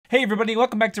Hey everybody,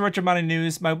 welcome back to Retro Modding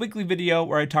News, my weekly video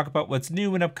where I talk about what's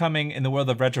new and upcoming in the world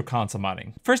of retro console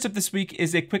modding. First up this week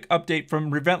is a quick update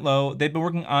from Reventlow. They've been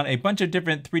working on a bunch of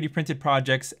different 3D printed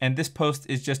projects, and this post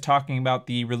is just talking about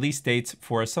the release dates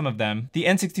for some of them. The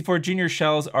N64 Junior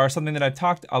shells are something that I've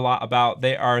talked a lot about.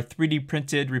 They are 3D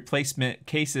printed replacement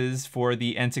cases for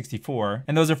the N64,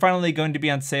 and those are finally going to be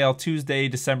on sale Tuesday,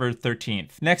 December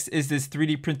 13th. Next is this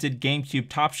 3D printed GameCube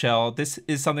top shell. This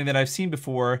is something that I've seen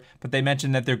before, but they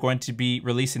mentioned that they're going to be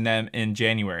releasing them in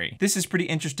January. This is pretty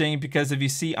interesting because if you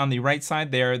see on the right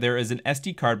side there is an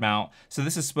SD card mount. So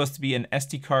this is supposed to be an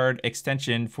SD card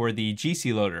extension for the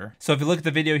GC loader. So if you look at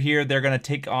the video here, they're going to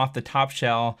take off the top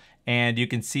shell, and you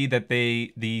can see that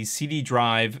the CD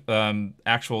drive,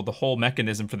 the whole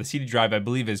mechanism for the CD drive, I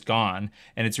believe, is gone,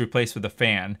 and it's replaced with a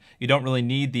fan. You don't really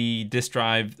need the disk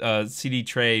drive CD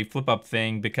tray flip-up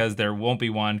thing because there won't be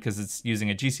one because it's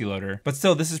using a GC loader. But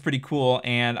still, this is pretty cool,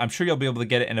 and I'm sure you'll be able to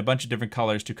get it in a bunch of different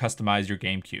colors to customize your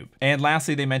GameCube. And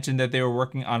lastly, they mentioned that they were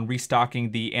working on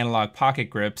restocking the analog pocket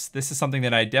grips. This is something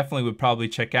that I definitely would probably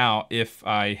check out if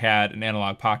I had an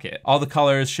analog pocket. All the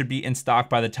colors should be in stock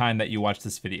by the time that you watch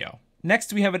this video.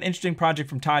 Next, we have an interesting project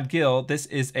from Todd Gill. This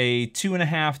is a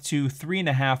 2.5 to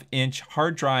 3.5 inch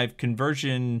hard drive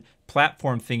conversion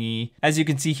platform thingy. As you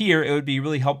can see here, it would be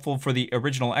really helpful for the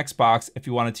original Xbox if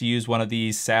you wanted to use one of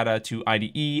these SATA to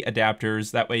IDE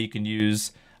adapters. That way you can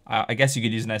use I guess you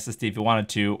could use an SSD if you wanted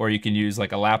to, or you can use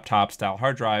like a laptop style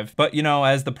hard drive. But you know,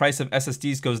 as the price of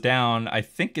SSDs goes down, I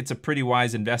think it's a pretty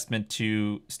wise investment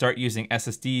to start using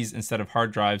SSDs instead of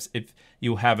hard drives if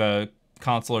you have a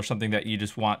console or something that you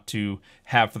just want to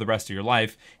have for the rest of your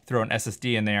life. Throw an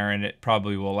SSD in there and it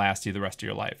probably will last you the rest of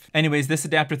your life. Anyways, this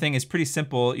adapter thing is pretty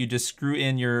simple. You just screw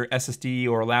in your SSD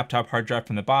or laptop hard drive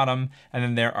from the bottom, and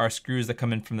then there are screws that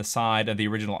come in from the side of the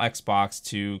original Xbox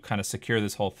to kind of secure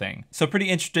this whole thing. So pretty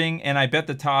interesting, and I bet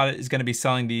that Todd is going to be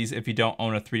selling these if you don't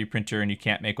own a 3D printer and you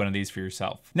can't make one of these for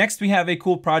yourself. Next, we have a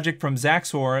cool project from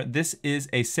Zaxor. This is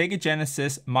a Sega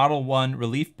Genesis Model 1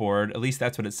 relief board, at least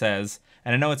that's what it says.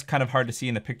 And I know it's kind of hard to see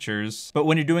in the pictures, but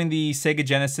when you're doing the Sega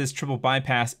Genesis triple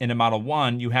bypass in a Model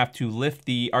 1, you have to lift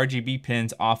the RGB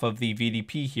pins off of the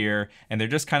VDP here, and they're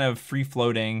just kind of free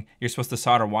floating. You're supposed to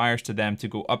solder wires to them to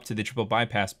go up to the triple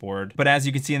bypass board. But as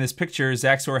you can see in this picture,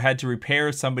 Zaxor had to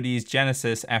repair somebody's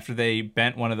Genesis after they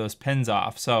bent one of those pins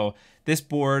off. So this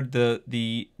board,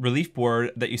 the relief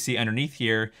board that you see underneath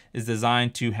here, is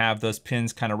designed to have those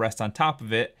pins kind of rest on top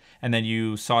of it, and then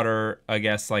you solder, I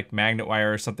guess, like magnet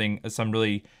wire or something, some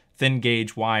really thin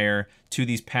gauge wire to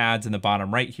these pads in the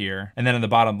bottom right here. And then in the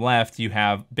bottom left, you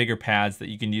have bigger pads that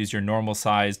you can use your normal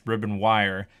sized ribbon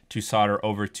wire to solder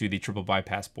over to the triple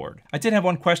bypass board. I did have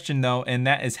one question though, and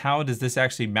that is, how does this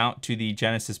actually mount to the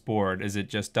Genesis board? Is it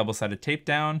just double-sided tape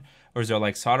down? Or is there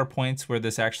like solder points where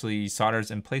this actually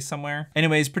solders in place somewhere?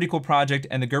 Anyways, pretty cool project,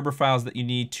 and the Gerber files that you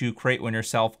need to create one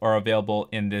yourself are available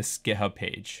in this GitHub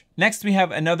page. Next, we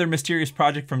have another mysterious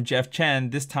project from Jeff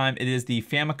Chen. This time it is the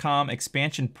Famicom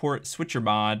expansion port switcher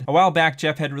mod. A while back,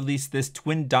 Jeff had released this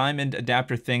twin diamond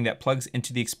adapter thing that plugs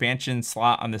into the expansion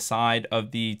slot on the side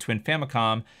of the twin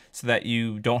Famicom, so that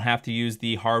you don't have to use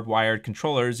the hardwired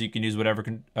controllers. You can use whatever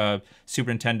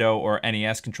Super Nintendo or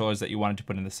NES controllers that you wanted to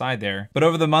put in the side there. But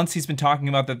over the months, he's been talking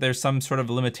about that there's some sort of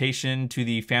limitation to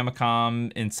the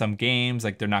Famicom in some games,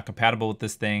 like they're not compatible with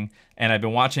this thing. And I've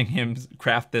been watching him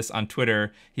craft this on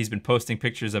Twitter. He's been posting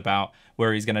pictures about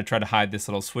where he's gonna try to hide this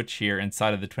little switch here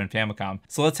inside of the twin Famicom.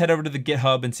 So let's head over to the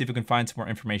GitHub and see if we can find some more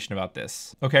information about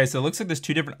this. Okay, so it looks like there's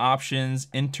two different options: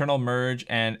 internal merge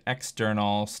and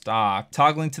external stock.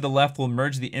 Toggling to the left will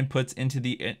merge the inputs into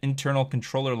the internal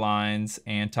controller lines,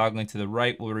 and toggling to the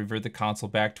right will revert the console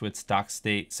back to its stock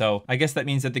state. So I guess that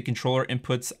means that the controller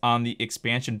inputs on the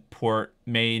expansion port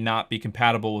may not be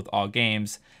compatible with all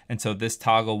games, and so this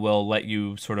toggle will let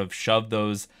you sort of shove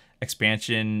those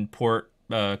expansion port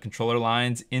controller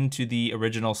lines into the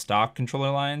original stock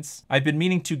controller lines. I've been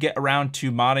meaning to get around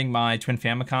to modding my twin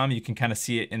Famicom. You can kind of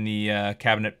see it in the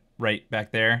cabinet right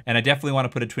back there, and I definitely want to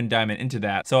put a twin diamond into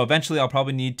that. So eventually I'll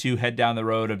probably need to head down the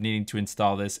road of needing to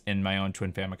install this in my own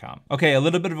twin Famicom. Okay, a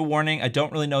little bit of a warning. I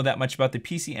don't really know that much about the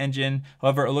PC Engine.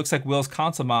 However, it looks like Will's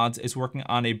Console Mods is working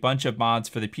on a bunch of mods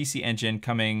for the PC Engine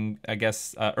coming, I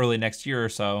guess, early next year or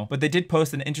so. But they did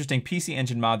post an interesting PC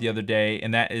Engine mod the other day,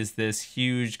 and that is this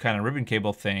huge kind of ribbon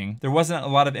cable thing. There wasn't a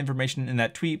lot of information in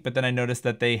that tweet, but then I noticed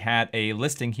that they had a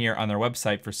listing here on their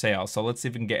website for sale. So let's see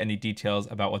if we can get any details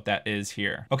about what that is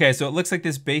here. Okay, so it looks like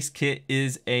this base kit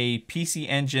is a PC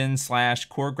Engine /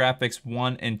 Core Graphics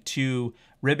 1 and 2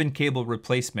 ribbon cable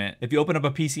replacement. If you open up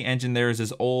a PC Engine, there's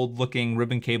this old looking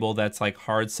ribbon cable that's like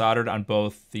hard soldered on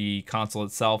both the console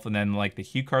itself and then like the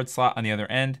Hue card slot on the other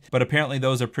end. But apparently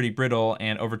those are pretty brittle,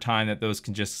 and over time that those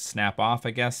can just snap off,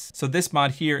 I guess. So this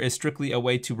mod here is strictly a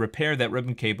way to repair that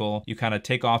ribbon cable. You kind of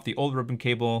take off the old ribbon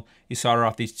cable, you solder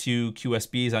off these two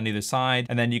QSBs on either side,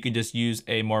 and then you can just use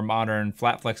a more modern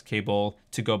flat flex cable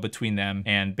to go between them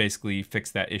and basically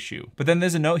fix that issue. But then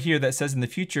there's a note here that says in the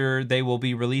future they will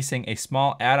be releasing a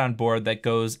small add-on board that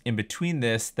goes in between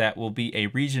this that will be a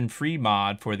region-free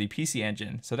mod for the PC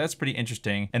Engine. So that's pretty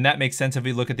interesting, and that makes sense if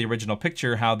we look at the original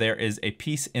picture, how there is a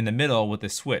piece in the middle with a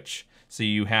switch. So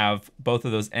you have both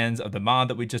of those ends of the mod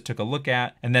that we just took a look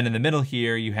at. And then in the middle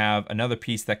here, you have another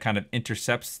piece that kind of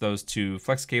intercepts those two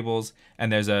flex cables. And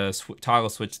there's a toggle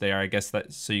switch there, I guess,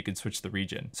 that so you can switch the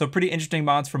region. So pretty interesting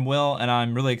mods from Will, and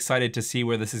I'm really excited to see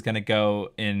where this is gonna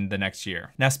go in the next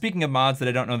year. Now, speaking of mods that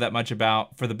I don't know that much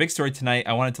about, for the big story tonight,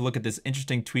 I wanted to look at this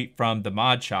interesting tweet from the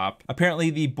mod shop. Apparently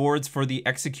the boards for the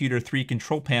Executor 3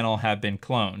 control panel have been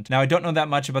cloned. Now, I don't know that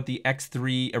much about the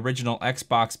X3 original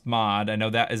Xbox mod. I know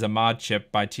that is a mod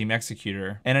chip by Team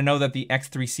Executor. And I know that the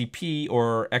X3CP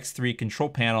or X3 control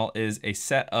panel is a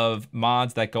set of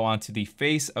mods that go onto the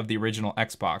face of the original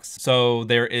Xbox. So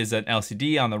there is an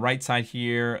LCD on the right side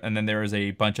here, and then there is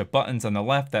a bunch of buttons on the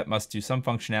left that must do some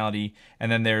functionality,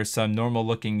 and then there's some normal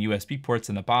looking USB ports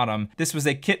in the bottom. This was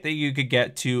a kit that you could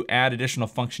get to add additional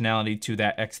functionality to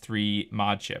that X3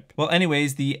 mod chip. Well,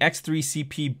 anyways, the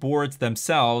X3CP boards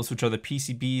themselves, which are the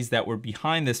PCBs that were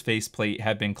behind this faceplate,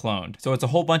 have been cloned. So it's a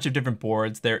whole bunch of different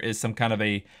boards. There is some kind of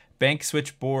a bank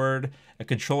switch board, a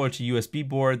controller to USB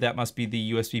board, that must be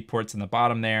the USB ports in the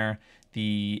bottom there.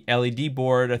 The LED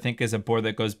board, I think, is a board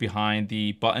that goes behind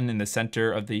the button in the center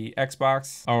of the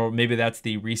Xbox. Or maybe that's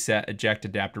the reset eject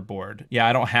adapter board. Yeah,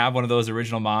 I don't have one of those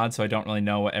original mods, so I don't really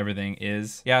know what everything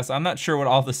is. Yeah, so I'm not sure what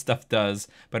all this stuff does,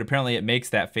 but apparently it makes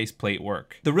that faceplate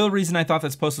work. The real reason I thought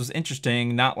this post was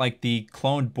interesting, not like the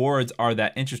cloned boards are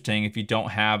that interesting. If you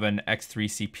don't have an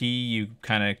X3CP, you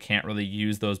kind of can't really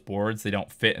use those boards. They don't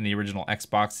fit in the original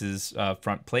Xbox's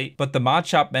front plate. But the mod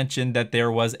shop mentioned that there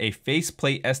was a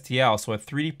faceplate STL, so a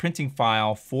 3D printing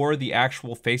file for the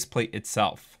actual faceplate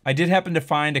itself. I did happen to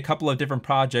find a couple of different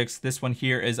projects. This one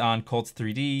here is on Colts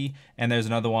 3D, and there's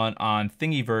another one on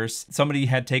Thingiverse. Somebody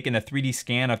had taken a 3D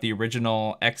scan of the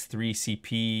original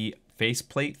X3CP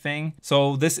faceplate thing.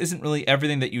 So this isn't really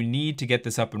everything that you need to get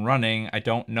this up and running. I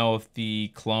don't know if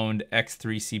the cloned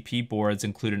X3CP boards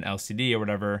include an LCD or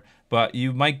whatever, but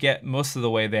you might get most of the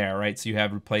way there, right? So you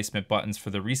have replacement buttons for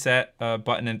the reset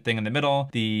button and thing in the middle.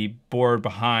 The board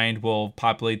behind will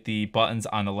populate the buttons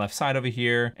on the left side over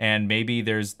here, and maybe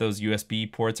there's those USB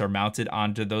ports are mounted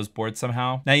onto those boards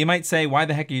somehow. Now you might say, why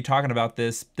the heck are you talking about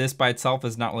this? This by itself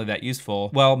is not really that useful.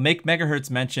 Well,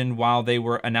 MakeMHz mentioned while they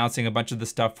were announcing a bunch of the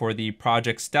stuff for the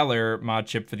Project Stellar mod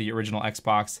chip for the original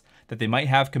Xbox, that they might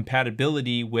have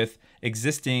compatibility with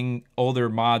existing older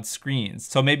mod screens.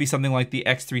 So maybe something like the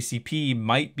X3CP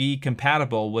might be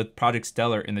compatible with Project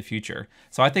Stellar in the future.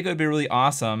 So I think it would be really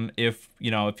awesome if,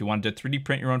 if you wanted to 3D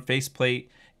print your own faceplate,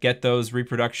 get those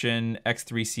reproduction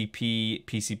X3CP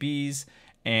PCBs,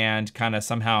 and kind of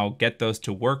somehow get those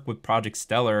to work with Project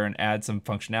Stellar and add some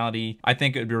functionality. I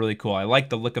think it would be really cool. I like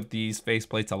the look of these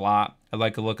faceplates a lot. I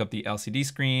like the look of the LCD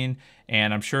screen,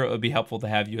 and I'm sure it would be helpful to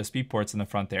have USB ports in the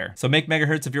front there. So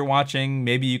MakeMHz, if you're watching,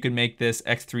 maybe you can make this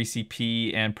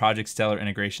X3CP and Project Stellar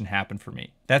integration happen for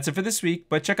me. That's it for this week,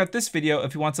 but check out this video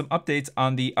if you want some updates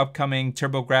on the upcoming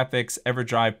TurboGrafx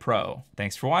EverDrive Pro.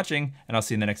 Thanks for watching, and I'll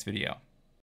see you in the next video.